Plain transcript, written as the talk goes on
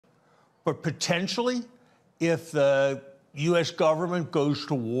But potentially, if the U.S. government goes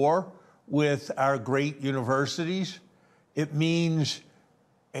to war with our great universities, it means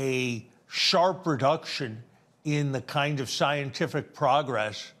a sharp reduction in the kind of scientific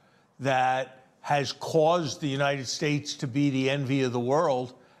progress that has caused the United States to be the envy of the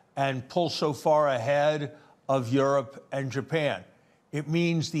world and pull so far ahead of Europe and Japan. It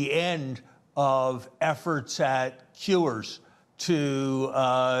means the end of efforts at cures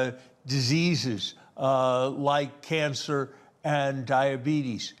to diseases like cancer and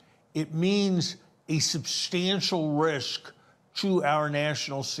diabetes. It means a substantial risk to our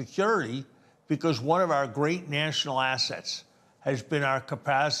national security, because one of our great national assets has been our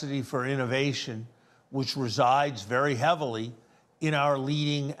capacity for innovation, which resides very heavily in our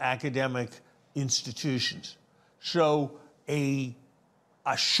leading academic institutions. So a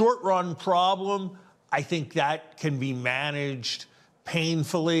short-run problem, I think that can be managed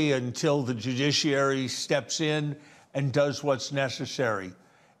painfully until the judiciary steps in and does what's necessary.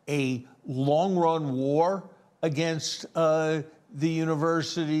 A long-run war against the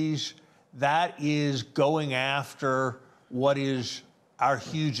universities, that is going after what is our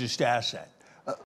hugest asset.